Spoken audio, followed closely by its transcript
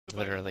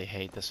Literally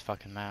hate this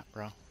fucking map,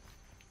 bro.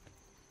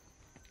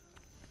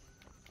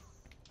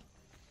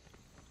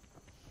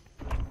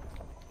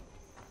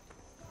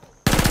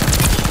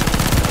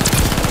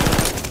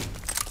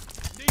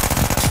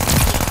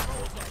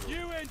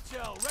 New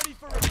intel, ready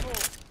for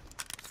report.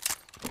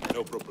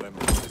 No problem.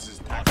 This is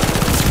tactical.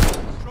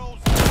 Controls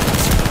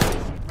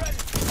ready.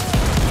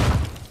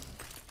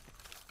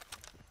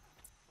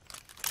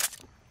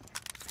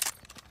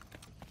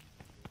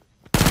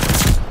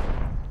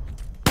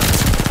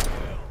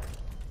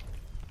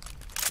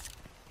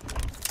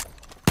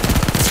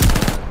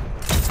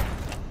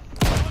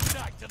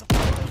 Contact to the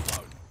control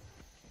zone.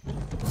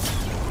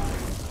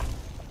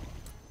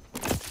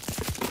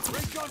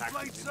 Recon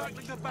plane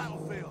circling the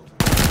battlefield.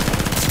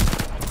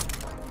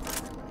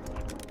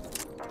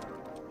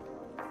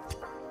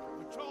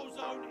 Control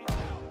zone is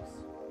ours.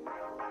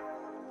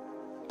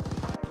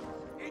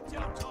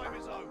 Intel time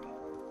is over.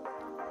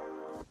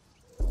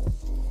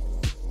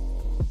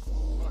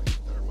 Fucking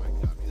thermite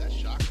got me. That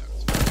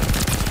shotgun's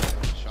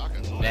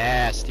shotgun's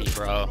Nasty,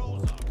 bro. Control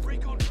zone.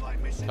 Recon flight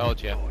mission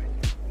Told ya. deployed.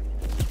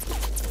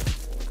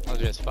 That was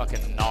just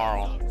fucking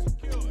gnarl. Zone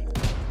secured.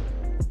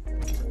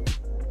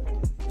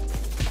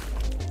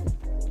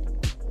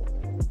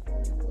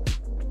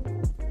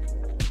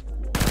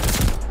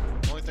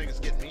 The only thing that's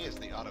getting me is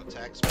the auto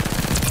tax.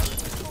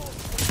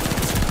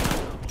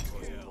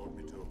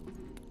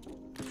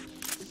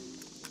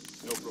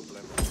 No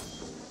problem.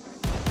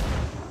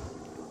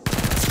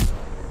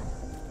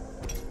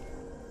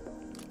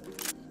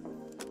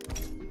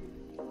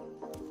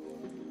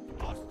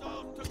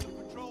 Hostiles took the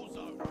control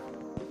zone.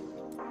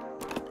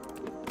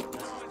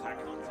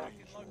 Contacting local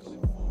informants.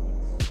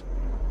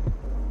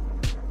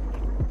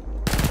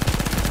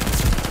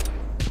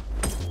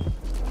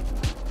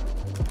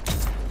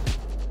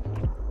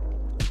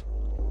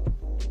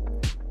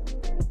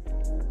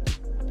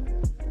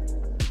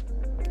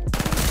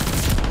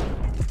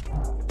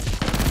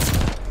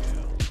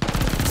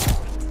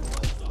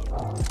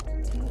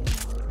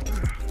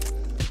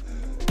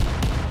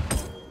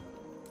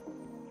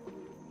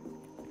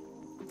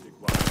 Big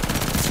one.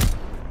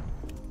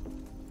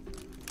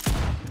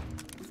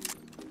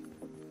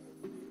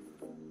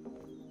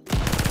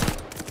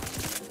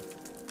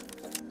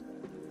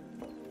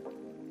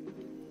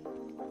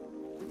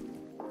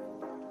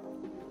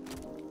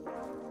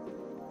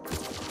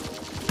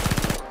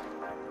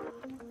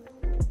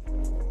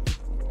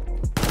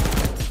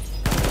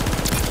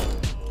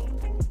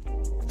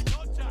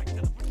 Contact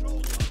to the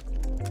patrol zone.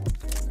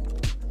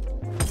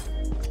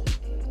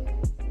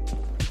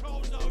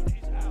 Control zone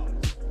is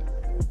ours.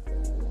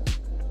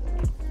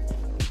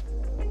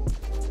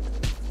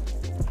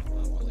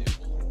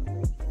 Unbelievable.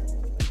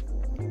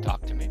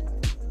 Talk to me.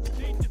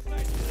 Need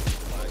defenses.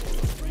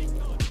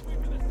 Recon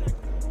within a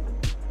sector.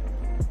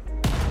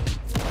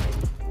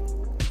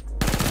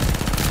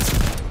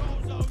 Control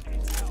zone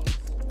is ours.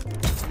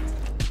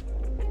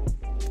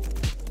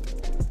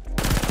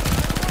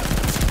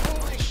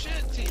 Holy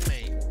shit,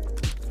 teammate!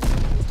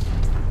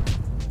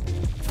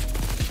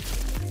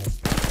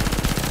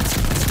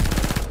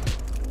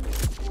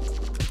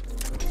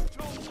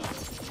 Control zone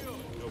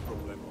secured. No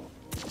problem.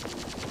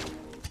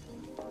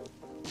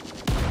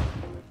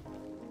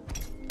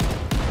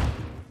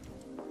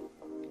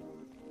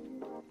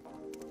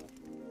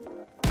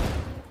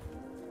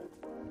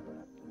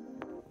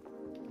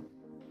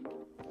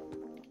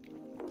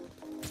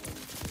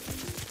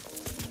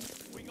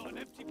 We got an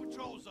empty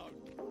patrol zone.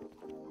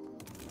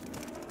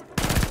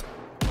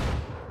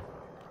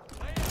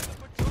 Lay out the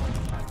patrol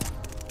zone.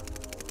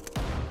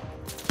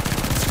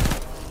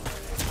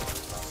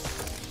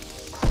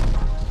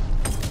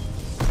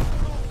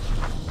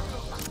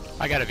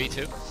 I got a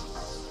V2.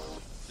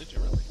 Did you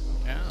really?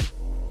 Yeah.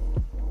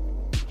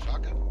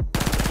 Shotgun?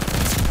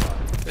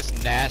 This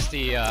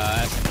nasty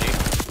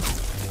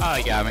SMG. Oh,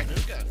 he got me.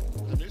 New gun.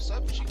 The new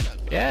submachine gun.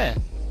 Yeah.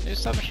 New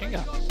submachine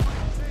gun. Control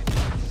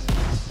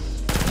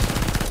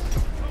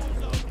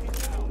zone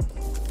is ours.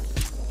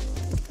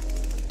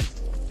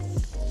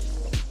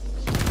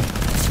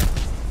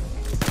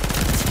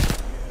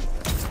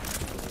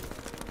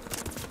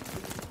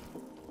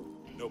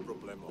 No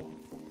problemo.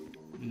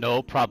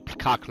 No prob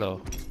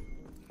cocklo.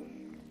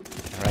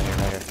 Right here,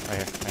 right here, right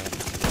here, right here.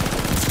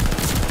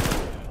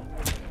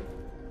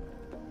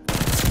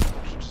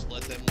 Should just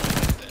let them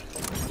live then.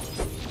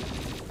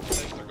 I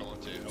think they're going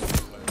to.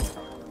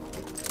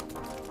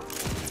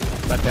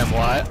 Let them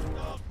what?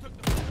 Hostiles took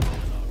the patrol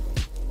zone.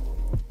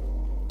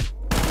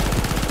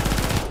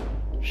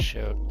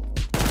 Shoot.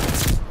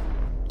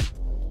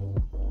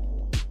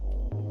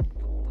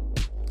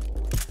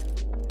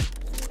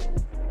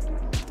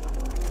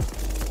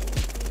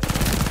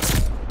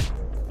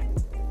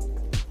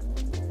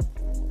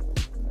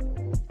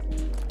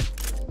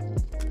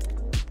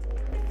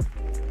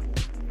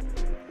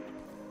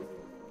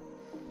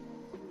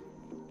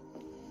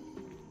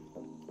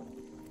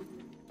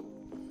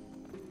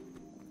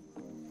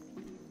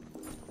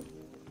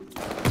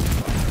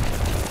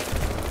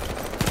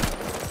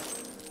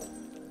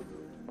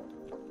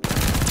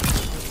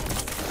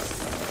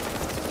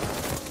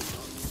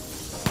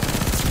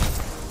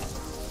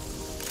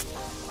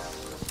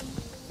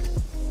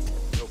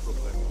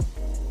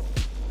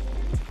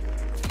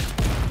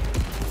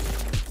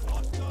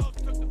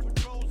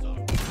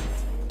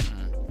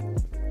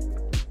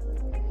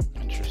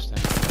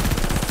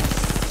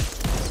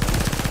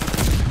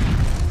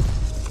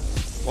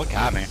 What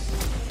got me?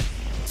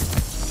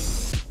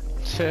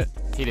 Shit.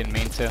 He didn't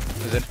mean to.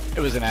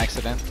 It was an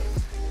accident.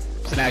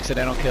 It's an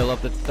accidental kill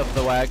of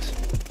the wags.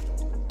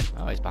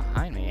 Oh, he's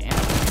behind me.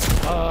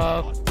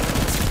 Oh.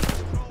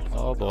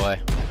 Oh boy.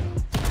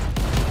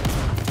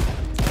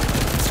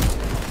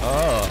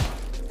 Oh.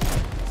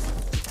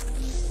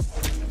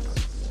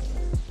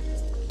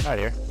 Right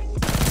here.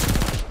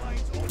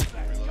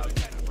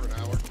 For an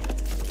hour.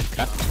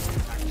 Okay.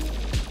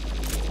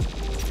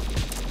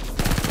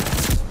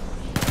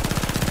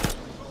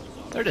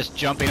 They're just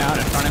jumping out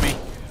in front of me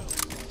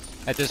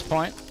at this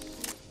point.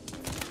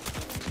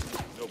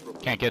 No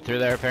problem. Can't get through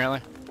there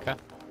apparently. Okay.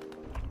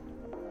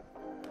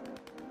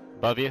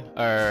 Above you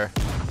or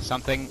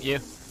something you.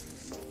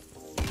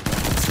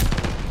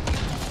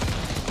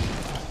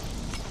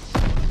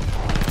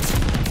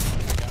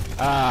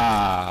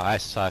 Ah, I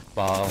suck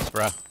balls,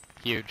 bro.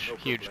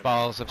 Huge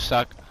balls of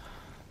suck.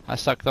 I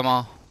suck them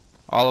all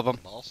of them.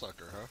 Ball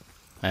sucker, huh?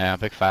 Yeah,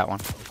 big fat one.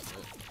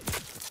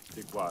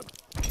 Big what?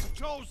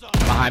 Controls up.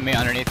 Behind me,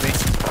 underneath me. He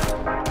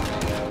stunned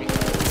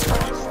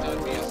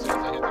me as soon as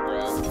I hit the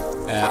ground.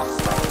 Yeah.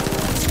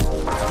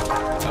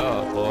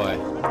 Oh boy.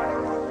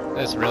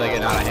 This is really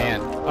getting out of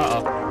hand.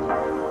 Uh-oh.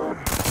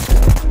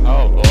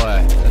 Oh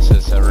boy. This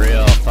is a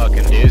real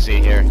fucking doozy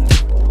here.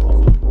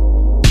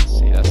 Let's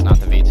see, that's not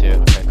the V2.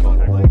 Okay, cool.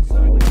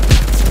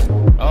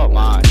 Oh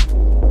my.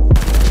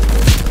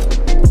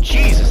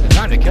 Jesus, the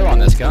time to kill on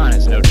this gun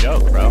is no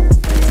joke, bro.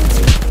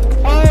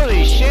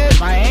 Holy shit,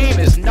 my aim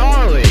is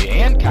gnarly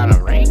and kind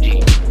of rangy.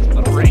 It's a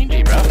little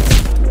rangy, bro.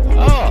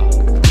 Oh.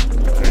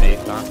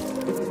 Underneath, huh?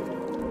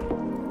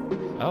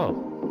 Oh.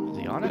 Is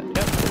he on it?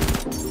 Yep.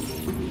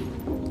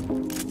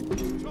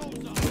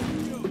 Controls up.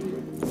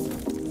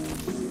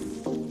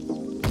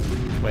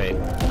 Wait,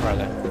 where are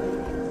they?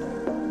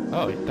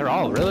 Oh, they're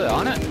all really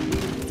on it?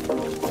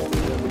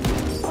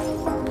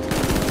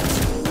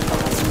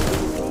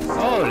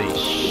 Holy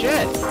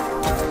shit!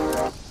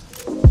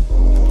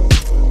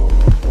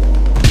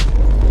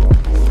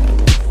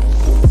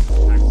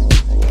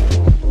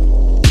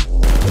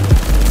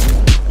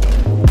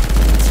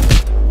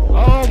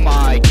 Oh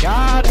my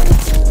god!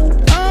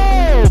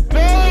 Oh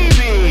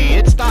baby!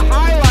 It's the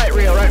highlight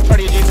reel right in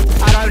front of you, dude.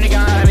 I don't have any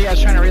gun, I don't have any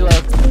guys trying to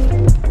reload.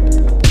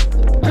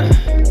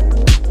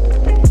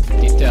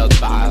 Detailed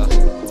files.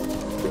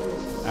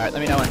 Alright,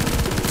 let me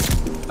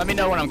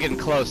know when I'm getting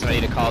close and I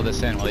need to call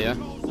this in, will ya?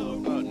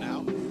 Oh,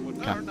 now? What,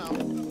 no, no.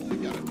 You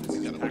got it.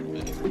 You got it.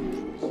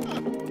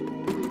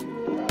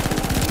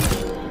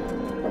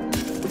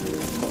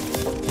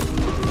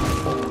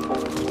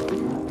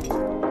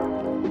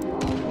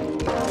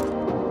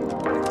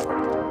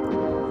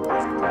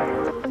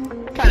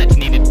 Kinda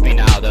needed to be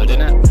now though,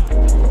 didn't it?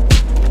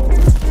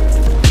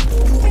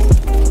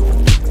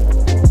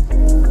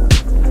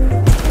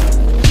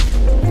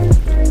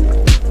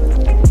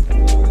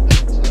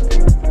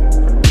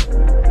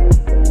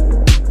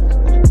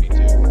 Me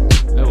too.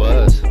 It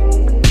was. I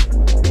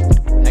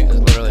think it was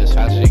literally as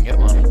fast as you can get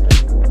one.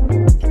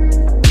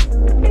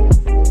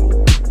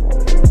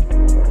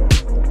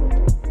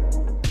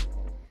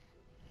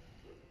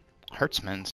 Hertzman's